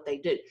like what they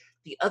do.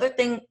 The other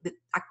thing that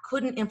I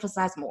couldn't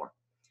emphasize more,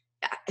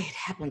 it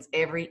happens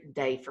every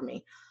day for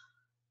me.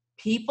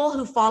 People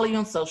who follow you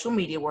on social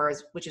media,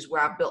 which is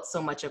where I've built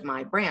so much of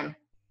my brand,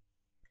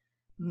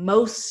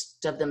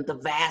 most of them, the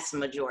vast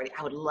majority,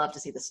 I would love to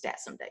see the stats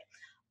someday,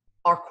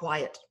 are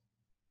quiet.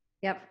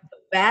 Yep.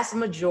 The vast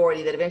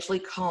majority that eventually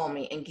call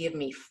me and give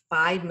me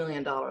 $5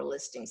 million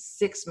listings,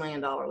 $6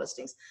 million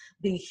listings.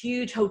 The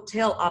huge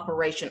hotel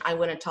operation I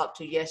went and talked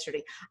to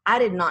yesterday, I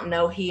did not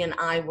know he and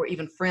I were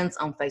even friends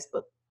on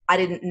Facebook. I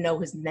didn't know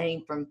his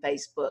name from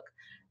Facebook,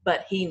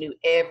 but he knew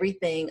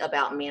everything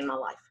about me and my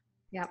life.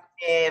 Yep.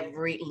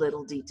 Every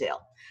little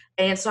detail.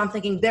 And so I'm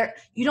thinking,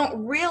 you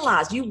don't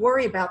realize, you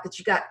worry about that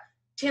you got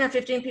 10 or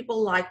 15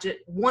 people liked it.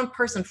 One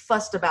person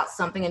fussed about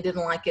something and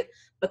didn't like it,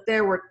 but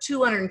there were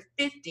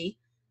 250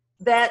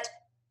 that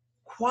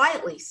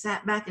quietly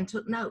sat back and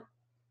took note.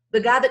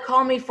 The guy that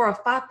called me for a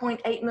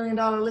 $5.8 million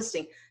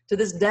listing, to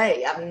this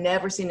day, I've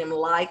never seen him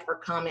like or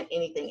comment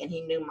anything. And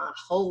he knew my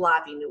whole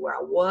life. He knew where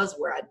I was,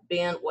 where I'd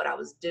been, what I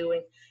was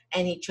doing.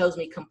 And he chose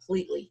me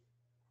completely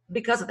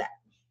because of that.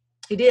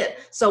 He did.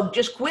 So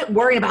just quit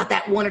worrying about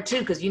that one or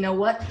two, because you know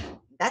what?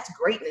 That's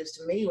great news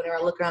to me whenever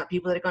I look around at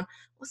people that are going,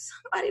 well,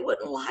 somebody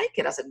wouldn't like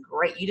it. I said,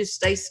 great. You just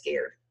stay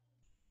scared.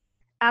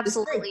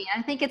 Absolutely.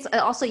 I think it's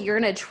also, you're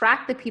going to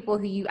attract the people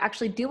who you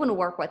actually do want to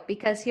work with,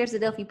 because here's the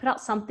deal. If you put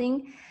out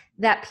something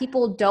that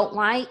people don't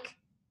like,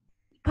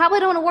 you probably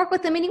don't want to work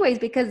with them anyways,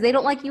 because they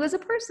don't like you as a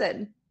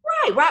person.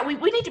 Right.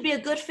 We need to be a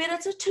good fit.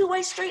 It's a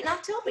two-way street. And I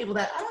tell people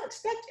that I don't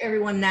expect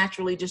everyone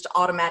naturally just to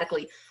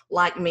automatically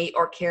like me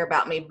or care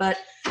about me, but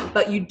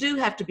you do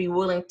have to be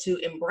willing to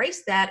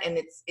embrace that. And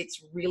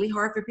it's really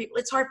hard for people.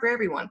 It's hard for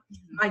everyone.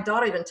 Mm-hmm. My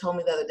daughter even told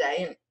me the other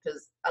day, and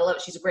because I love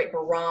it, she's a great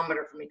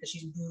barometer for me because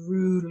she's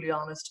brutally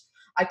honest.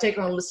 I take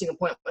her on listing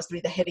appointments to be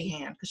the heavy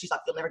hand because she's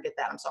like, you'll never get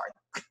that. I'm sorry.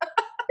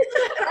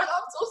 And I'm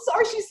so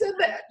sorry she said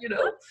that,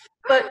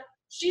 but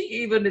she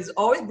even is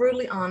always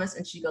brutally honest.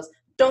 And she goes,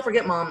 don't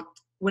forget, Mom,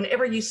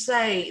 whenever you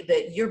say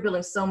that you're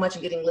building so much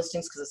and getting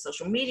listings because of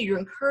social media, you're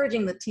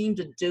encouraging the team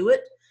to do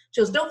it.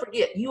 She goes, don't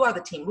forget, you are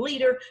the team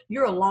leader.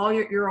 You're a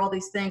lawyer. You're all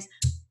these things.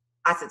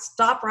 I said,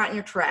 stop right in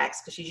your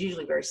tracks, because she's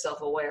usually very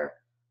self-aware.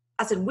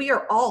 I said, we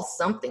are all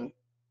something.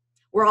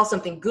 We're all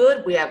something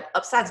good. We have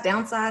upsides,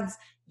 downsides.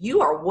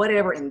 You are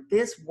whatever in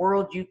this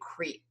world you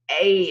create.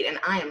 And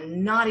I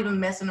am not even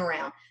messing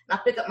around. And I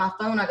pick up my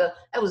phone. I go,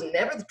 that was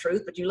never the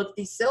truth. But you look at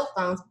these cell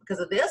phones because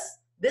of this.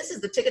 This is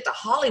the ticket to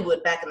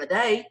Hollywood back in the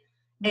day.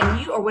 And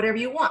you are whatever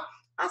you want.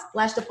 I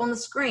flashed up on the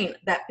screen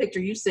that picture.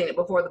 You've seen it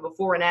before, the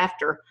before and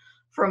after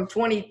from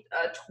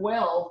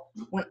 2012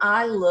 when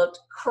I looked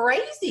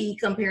crazy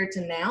compared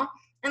to now.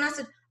 And I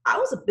said, I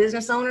was a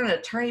business owner and an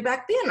attorney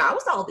back then. I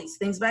was all these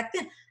things back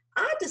then.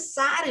 I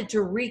decided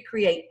to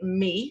recreate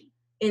me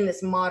in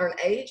this modern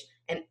age,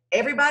 and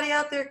everybody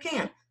out there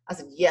can. I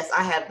said, yes,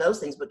 I have those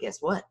things, but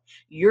guess what?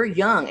 You're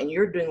young and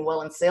you're doing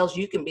well in sales.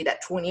 You can be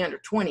that 20 under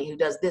 20 who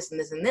does this and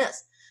this and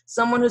this.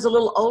 Someone who's a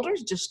little older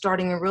is just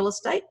starting in real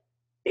estate.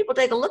 People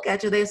take a look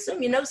at you. They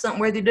assume you know something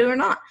whether you do or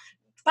not.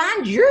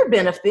 Find your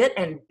benefit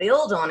and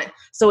build on it.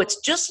 So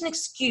it's just an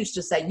excuse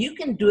to say you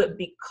can do it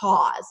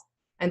because.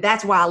 And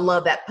that's why I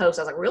love that post.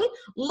 I was like, really?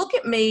 Look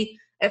at me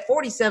at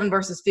 47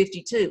 versus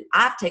 52.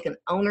 I've taken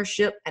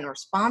ownership and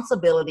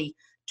responsibility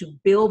to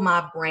build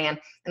my brand.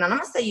 And I'm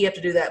not saying you have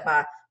to do that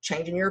by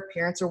changing your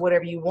appearance or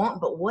whatever you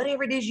want, but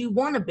whatever it is you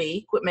want to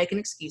be, quit making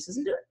excuses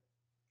and do it.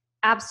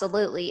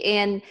 Absolutely.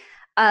 And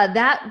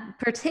that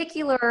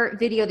particular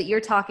video that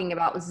you're talking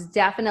about was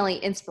definitely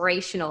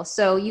inspirational.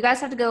 So you guys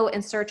have to go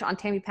and search on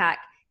Tammy Pack.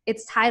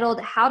 It's titled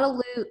How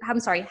to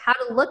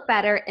Look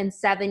Better in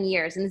 7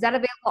 Years. And is that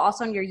available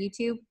also on your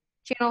YouTube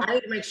channel? I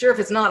need to make sure. If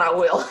it's not, I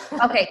will.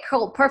 Okay,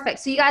 cool. Perfect.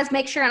 So you guys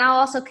make sure, and I'll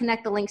also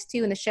connect the links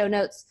too in the show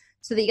notes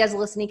so that you guys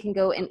listening can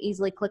go and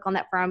easily click on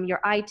that from your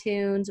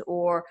iTunes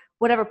or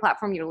whatever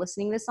platform you're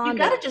listening this on. You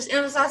got to just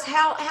emphasize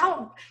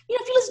how,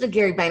 if you listen to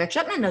Gary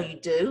Vaynerchuk, and I know you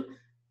do,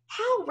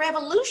 how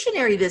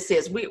revolutionary this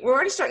is. We're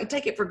already starting to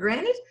take it for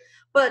granted,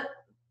 but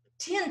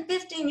 10,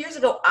 15 years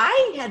ago,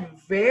 I had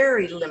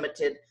very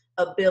limited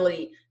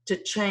ability to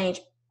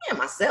change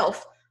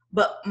myself,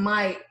 but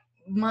my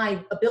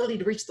ability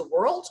to reach the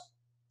world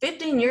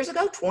 15 years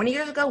ago, 20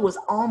 years ago was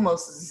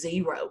almost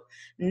zero.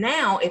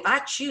 Now, if I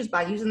choose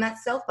by using that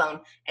cell phone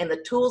and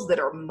the tools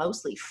that are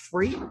mostly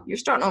free, you're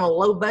starting on a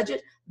low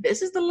budget,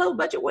 this is the low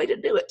budget way to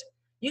do it.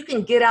 You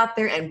can get out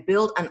there and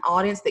build an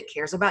audience that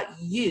cares about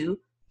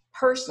you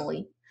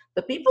personally.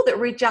 The people that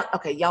reach out,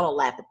 okay, y'all will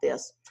laugh at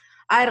this.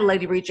 I had a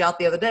lady reach out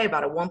the other day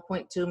about a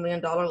 $1.2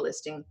 million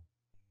listing,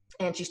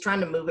 and she's trying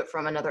to move it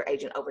from another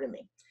agent over to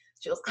me.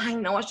 She goes, I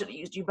know I should have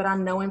used you, but I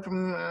know him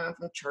from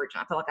church,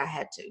 and I felt like I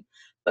had to.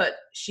 But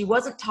she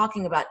wasn't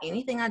talking about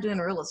anything I do in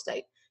real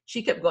estate.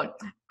 She kept going,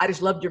 I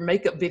just loved your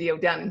makeup video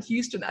down in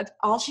Houston.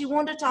 All she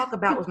wanted to talk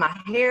about was my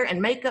hair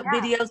and makeup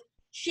videos.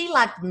 She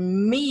liked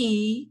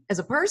me as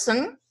a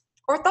person,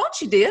 or thought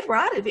she did,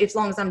 right? If as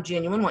long as I'm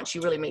genuine once she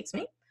really meets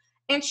me.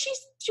 And she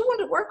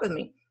wanted to work with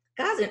me.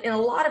 Guys, in a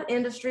lot of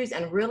industries,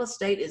 and real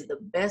estate is the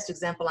best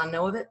example I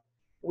know of it,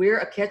 we're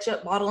a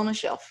ketchup bottle on a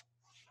shelf.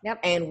 Yep.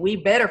 And we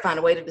better find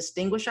a way to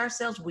distinguish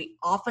ourselves. We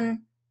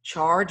often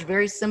charge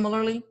very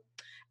similarly.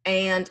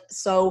 And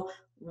so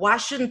why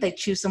shouldn't they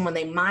choose someone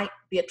they might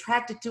be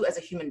attracted to as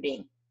a human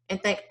being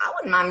and think, I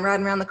wouldn't mind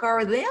riding around the car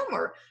with them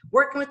or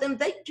working with them.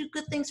 They do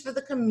good things for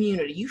the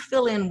community. You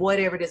fill in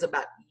whatever it is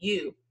about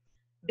you,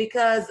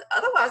 because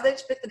otherwise they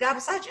just pick the guy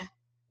beside you.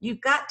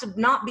 You've got to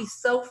not be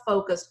so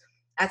focused.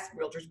 That's the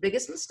realtor's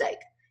biggest mistake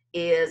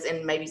is,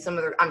 and maybe some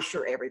of their, I'm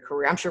sure every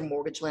career, I'm sure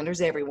mortgage lenders,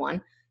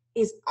 everyone,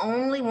 is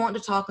only want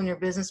to talk on your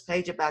business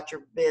page about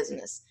your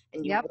business.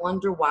 And you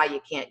wonder why you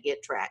can't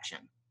get traction.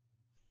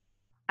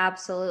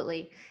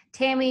 Absolutely.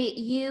 Tammy,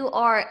 you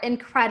are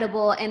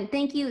incredible. And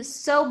thank you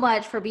so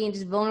much for being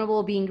just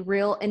vulnerable, being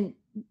real, and,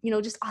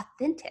 just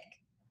authentic.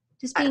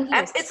 Just being you.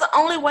 It's the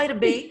only way to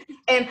be.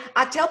 And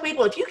I tell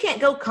people, if you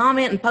can't go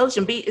comment and post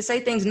and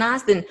say things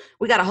nice, then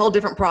we got a whole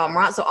different problem,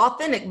 right? So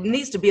authentic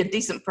needs to be a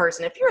decent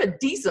person. If you're a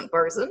decent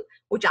person,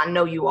 which I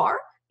know you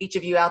are, each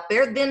of you out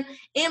there, then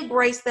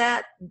embrace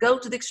that, go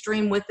to the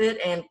extreme with it,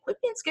 and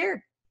quit being scared.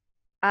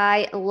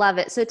 I love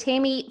it. So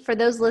Tammy, for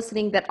those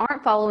listening that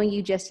aren't following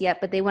you just yet,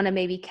 but they want to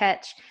maybe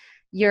catch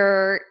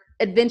your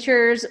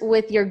adventures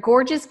with your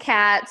gorgeous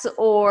cats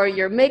or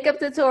your makeup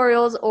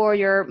tutorials or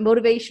your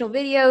motivational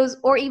videos,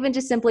 or even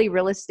just simply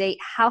real estate,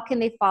 how can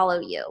they follow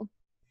you?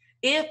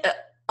 If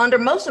under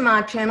most of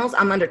my channels,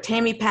 I'm under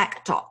Tammy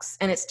Pack Talks,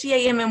 and it's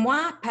Tammy,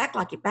 pack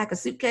like you pack a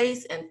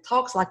suitcase, and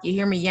talks like you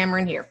hear me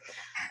yammering here.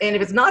 And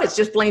if it's not, it's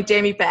just plain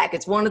Tammy Pack.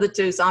 It's one of the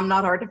two, so I'm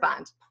not hard to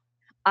find.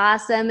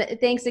 Awesome.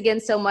 Thanks again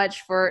so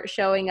much for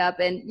showing up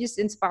and just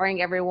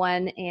inspiring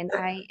everyone. And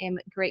I am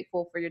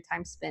grateful for your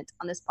time spent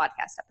on this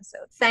podcast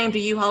episode. Same to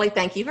you, Holly.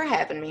 Thank you for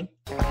having me.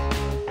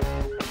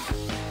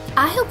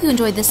 I hope you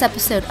enjoyed this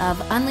episode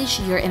of Unleash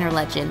Your Inner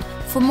Legend.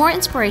 For more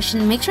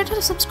inspiration, make sure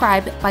to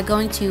subscribe by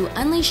going to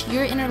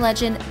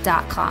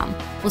unleashyourinnerlegend.com.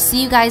 We'll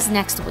see you guys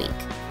next week.